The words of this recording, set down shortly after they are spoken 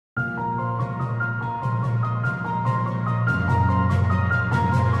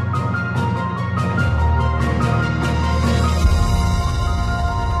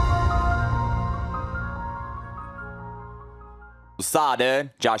What's up,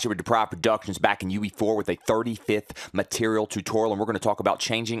 dude? Josh here with DepriveD Productions back in UE4 with a 35th material tutorial, and we're going to talk about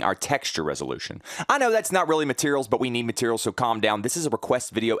changing our texture resolution. I know that's not really materials, but we need materials, so calm down. This is a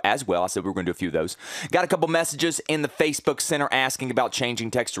request video as well. I said we were going to do a few of those. Got a couple messages in the Facebook Center asking about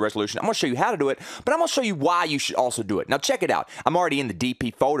changing texture resolution. I'm going to show you how to do it, but I'm going to show you why you should also do it. Now, check it out. I'm already in the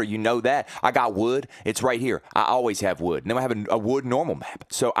DP folder. You know that. I got wood. It's right here. I always have wood. And then I have a wood normal map.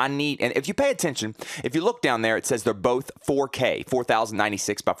 So I need, and if you pay attention, if you look down there, it says they're both 4K.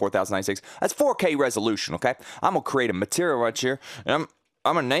 4096 by 4096. That's 4K resolution, okay? I'm going to create a material right here, and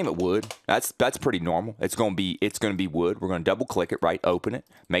I'm going to name it wood. That's pretty normal. It's going to be wood. We're going to double click it, right? Open it.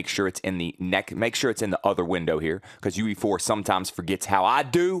 Make sure it's in the make sure it's in the other window here, because UE4 sometimes forgets how I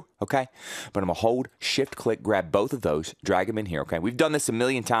do, okay? But I'm going to hold shift click, grab both of those, drag them in here, okay? We've done this a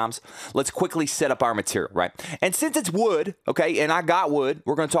million times. Let's quickly set up our material, right? And since it's wood, okay, and I got wood,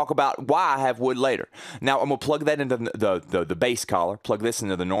 we're going to talk about why I have wood later. Now, I'm going to plug that into the base collar, plug this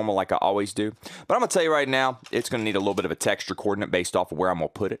into the normal like I always do. But I'm going to tell you right now, it's going to need a little bit of a texture coordinate based off of where I'm going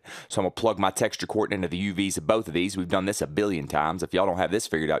to put it. So I'm going to plug my texture coordinate into the UVs of both of these. We've done this a billion times. If y'all don't have this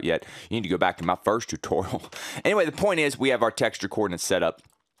figured out yet, you need to go back to my first tutorial. Anyway, the point is we have our texture coordinates set up.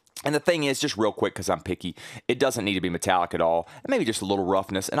 And the thing is, just real quick, because I'm picky, it doesn't need to be metallic at all. And maybe just a little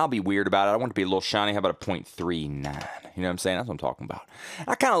roughness, and I'll be weird about it. I want it to be a little shiny. How about a 0.39? You know what I'm saying? That's what I'm talking about.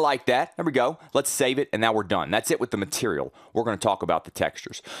 I kind of like that. There we go. Let's save it, and now we're done. That's it with the material. We're going to talk about the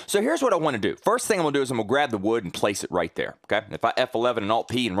textures. So here's what I want to do. First thing I'm going to do is I'm going to grab the wood and place it right there, okay? If I F11 and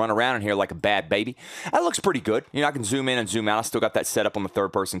Alt-P and run around in here like a bad baby, that looks pretty good. You know, I can zoom in and zoom out. I still got that set up on the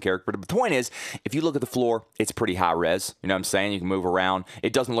third-person character. But the point is, if you look at the floor, it's pretty high-res. You know what I'm saying? You can move around.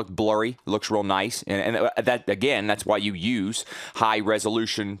 It doesn't look blurry. It looks real nice, and that again, that's why you use high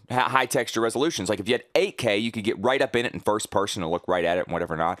resolution, high texture resolutions. Like if you had 8K, you could get right up in it in first person and look right at it and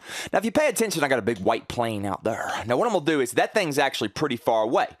whatever not. Now, if you pay attention, I got a big white plane out there. Now, what I'm gonna do is that thing's actually pretty far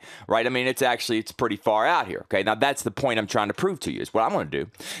away, right? I mean, it's pretty far out here. Okay, now that's the point I'm trying to prove to you. Is what I'm gonna do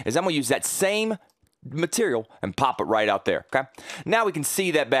is I'm gonna use that same material and pop it right out there, okay? Now we can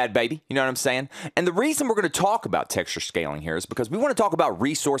see that bad baby, you know what I'm saying? And the reason we're going to talk about texture scaling here is because we want to talk about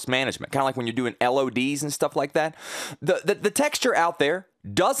resource management, kind of like when you're doing LODs and stuff like that. The texture out there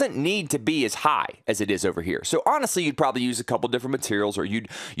doesn't need to be as high as it is over here. So honestly, you'd probably use a couple different materials, or you'd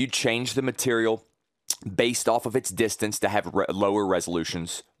change the material based off of its distance to have lower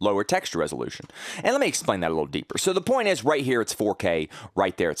resolutions, lower texture resolution. And let me explain that a little deeper. So the point is, right here it's 4K,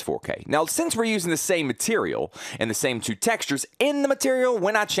 right there it's 4K. Now, since we're using the same material and the same two textures in the material,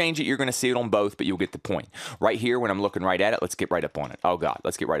 when I change it, you're going to see it on both, but you'll get the point. Right here, when I'm looking right at it, let's get right up on it. Oh God,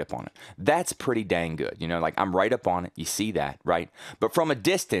 let's get right up on it. That's pretty dang good. You know, like I'm right up on it. You see that, right? But from a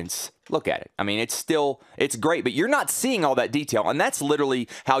distance, look at it. I mean, it's great, but you're not seeing all that detail, and that's literally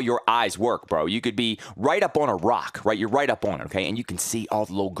how your eyes work, bro. You could be right up on a rock, right? You're right up on it, okay? And you can see all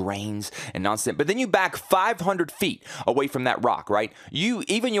the little grains and nonsense, but then you back 500 feet away from that rock, right?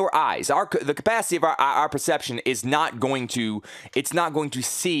 Even your eyes, the capacity of our perception is not going to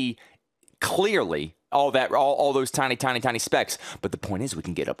see clearly all those tiny specks. But the point is, we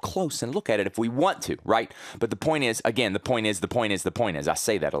can get up close and look at it if we want to, right? But the point is, again, the point is, I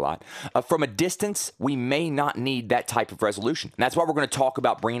say that a lot. From a distance, we may not need that type of resolution. And that's why we're going to talk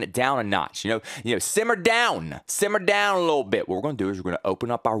about bringing it down a notch. You know, simmer down a little bit. What we're going to do is we're going to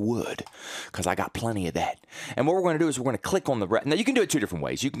open up our wood, because I got plenty of that. And what we're going to do is we're going to click on now you can do it two different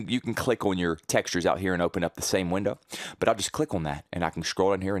ways. You can click on your textures out here and open up the same window, but I'll just click on that, and I can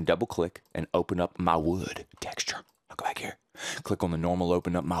scroll in here and double click and open up my wood texture. I'll go back here, click on the normal,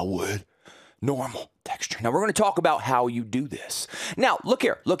 open up my wood normal texture. Now we're going to talk about how you do this. Now look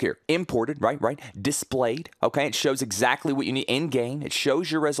here, imported, right, displayed, okay? It shows exactly what you need in game. It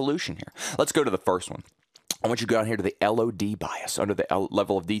shows your resolution here. Let's go to the first one. I want you to go down here to the LOD bias under the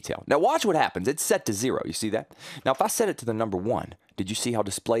level of detail. Now watch what happens. It's set to 0. You see that? Now if I set it to the number 1, did you see how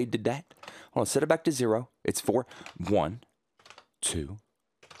displayed did that? Hold on, set it back to 0. It's 4. 1, 2,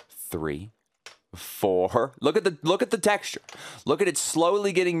 3, 4. Look at the texture. Look at it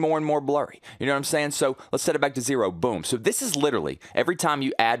slowly getting more and more blurry. You know what I'm saying? So let's set it back to 0. Boom. So this is literally every time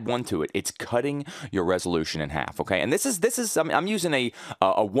you add 1 to it, it's cutting your resolution in half. Okay, and this is I'm using a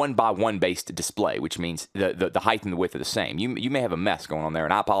 1:1 based display, which means the height and the width are the same. You may have a mess going on there,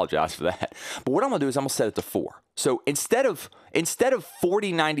 and I apologize for that. But what I'm gonna do is I'm gonna set it to 4. So instead of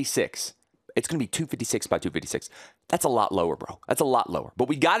 4096. It's going to be 256 by 256. That's a lot lower, bro. That's a lot lower. But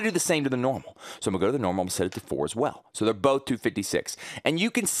we got to do the same to the normal. So I'm going to go to the normal. I'm going to set it to 4 as well. So they're both 256. And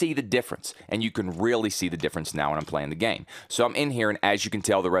you can see the difference. And you can really see the difference now when I'm playing the game. So I'm in here, and as you can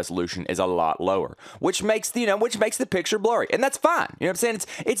tell, the resolution is a lot lower, which makes the picture blurry. And that's fine. You know what I'm saying?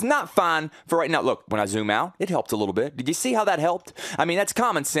 It's not fine for right now. Look, when I zoom out, it helped a little bit. Did you see how that helped? I mean, that's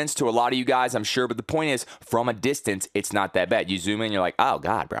common sense to a lot of you guys, I'm sure. But the point is, from a distance, it's not that bad. You zoom in, you're like, oh,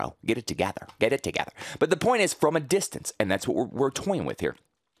 God, bro, get it together. Get it together. But the point is, from a distance, and that's what we're toying with here.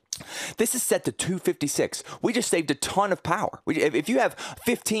 This is set to 256. We just saved a ton of power. If you have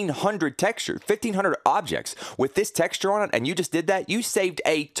 1,500 textures, 1,500 objects with this texture on it, and you just did that, you saved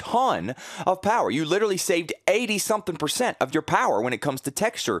a ton of power. You literally saved 80-something% of your power when it comes to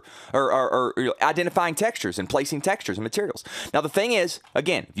texture or identifying textures and placing textures and materials. Now, the thing is,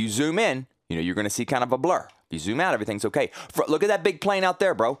 again, if you zoom in, you're going to see kind of a blur. If you zoom out, everything's okay. Look at that big plane out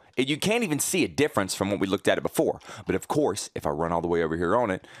there, bro. You can't even see a difference from what we looked at it before. But of course, if I run all the way over here on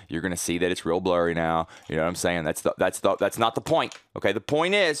it, you're going to see that it's real blurry now. You know what I'm saying? That's not the point. Okay, the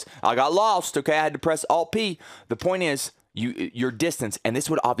point is, I got lost. Okay, I had to press Alt-P. The point is, your distance, and this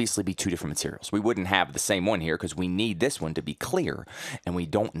would obviously be 2 different materials. We wouldn't have the same one here because we need this one to be clear, and we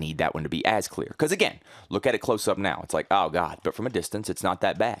don't need that one to be as clear. Because again, look at it close up now. It's like, oh God, but from a distance, it's not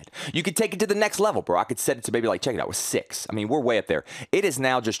that bad. You could take it to the next level, bro. I could set it to maybe like, check it out, with 6. I mean, we're way up there. It is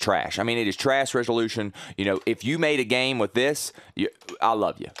now just trash. I mean, it is trash resolution. If you made a game with this, I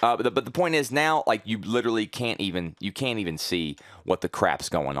love you. But the point is now, like, you literally can't even see what the crap's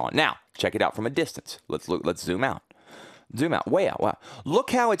going on. Now, check it out from a distance. Let's zoom out. Zoom out, way out. Wow.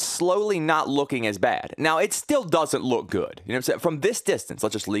 Look how it's slowly not looking as bad. Now, it still doesn't look good. You know what I'm saying? From this distance,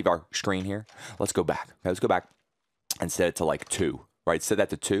 let's just leave our screen here. Let's go back. Okay, let's go back and set it to like 2, right? Set that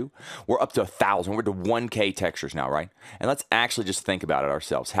to 2. We're up to 1,000. We're to 1K textures now, right? And let's actually just think about it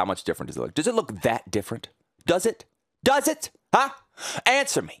ourselves. How much different does it look? Does it look that different? Does it? Does it? Huh?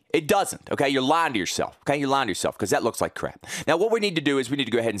 Answer me. It doesn't. Okay, you're lying to yourself. Okay, you're lying to yourself because that looks like crap. Now, what we need to do is we need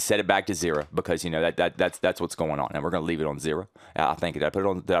to go ahead and set it back to 0 because that's what's going on, and we're going to leave it on 0. I think did I put it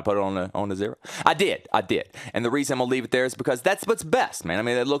on the 0? I did. And the reason I'm gonna leave it there is because that's what's best, man. I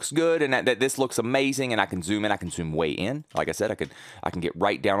mean, it looks good, and this looks amazing, and I can zoom in. I can zoom way in. Like I said, I can get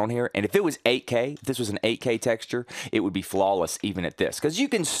right down on here. And if it was 8K, if this was an 8K texture, it would be flawless even at this because you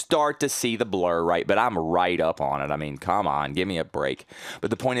can start to see the blur, right? But I'm right up on it. I mean, come on, give me a break.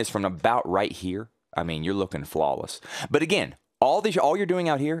 But the point is, from about right here, I mean, you're looking flawless. But again, all you're doing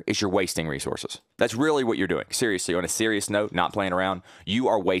out here is you're wasting resources. That's really what you're doing. Seriously, on a serious note, not playing around, you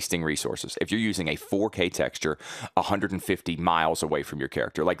are wasting resources. If you're using a 4K texture 150 miles away from your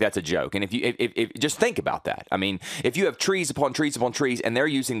character, like that's a joke. And if just think about that. I mean, if you have trees upon trees upon trees and they're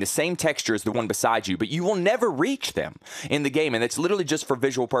using the same texture as the one beside you, but you will never reach them in the game, and it's literally just for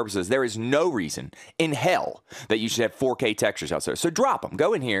visual purposes, there is no reason in hell that you should have 4K textures out there. So drop them.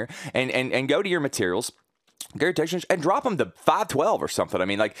 Go in here and go to your materials, get your textures, and drop them to 512 or something. I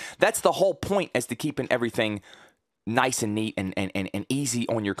mean, like, that's the whole point, as to keeping everything nice and neat and easy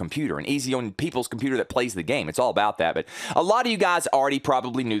on your computer and easy on people's computer that plays the game. It's all about that. But a lot of you guys already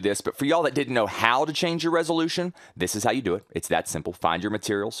probably knew this, but for y'all that didn't know how to change your resolution, this is how you do it. It's that simple. Find your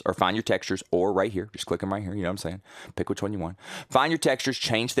materials or find your textures, or right here. Just click them right here. You know what I'm saying? Pick which one you want. Find your textures,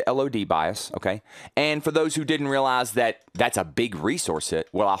 change the LOD bias, okay? And for those who didn't realize that that's a big resource hit,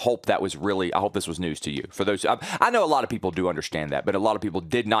 well, I hope this was news to you. For those, I know a lot of people do understand that, but a lot of people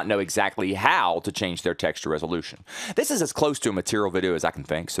did not know exactly how to change their texture resolution. This is as close to a material video as I can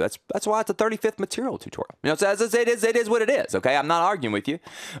think, so that's why it's a 35th material tutorial. You know, so as I say, it is what it is. Okay, I'm not arguing with you,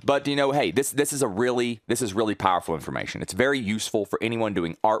 but hey, this is really powerful information. It's very useful for anyone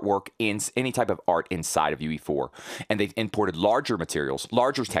doing artwork in any type of art inside of UE4, and they've imported larger materials,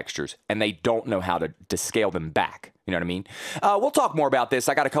 larger textures, and they don't know how to scale them back. You know what I mean? We'll talk more about this.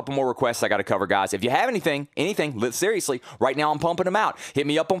 I got a couple more requests I got to cover, guys. If you have anything, seriously, right now I'm pumping them out. Hit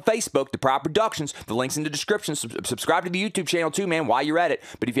me up on Facebook, DepriveD Productions. The link's in the description. Subscribe to the YouTube channel too, man, while you're at it.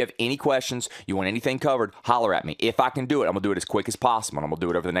 But if you have any questions, you want anything covered, holler at me. If I can do it, I'm going to do it as quick as possible. And I'm going to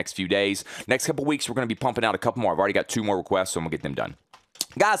do it over the next few days. Next couple weeks, we're going to be pumping out a couple more. I've already got 2 more requests, so I'm going to get them done.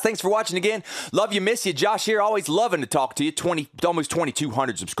 Guys, thanks for watching again. Love you, miss you. Josh here, always loving to talk to you. Almost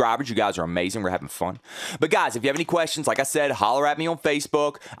 2,200 subscribers. You guys are amazing. We're having fun. But guys, if you have any questions, like I said, holler at me on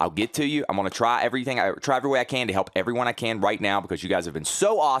Facebook. I'll get to you. I'm going to try everything. I try every way I can to help everyone I can right now, because you guys have been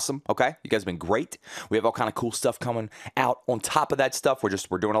so awesome. Okay, you guys have been great. We have all kind of cool stuff coming out on top of that stuff.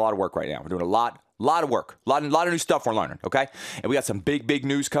 We're doing a lot of work right now. We're doing a lot of work, a lot of new stuff we're learning, okay? And we got some big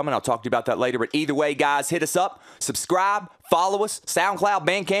news coming. I'll talk to you about that later. But either way, guys, hit us up, subscribe, follow us, SoundCloud,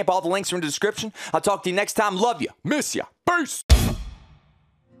 Bandcamp, all the links are in the description. I'll talk to you next time. Love you, miss you, peace.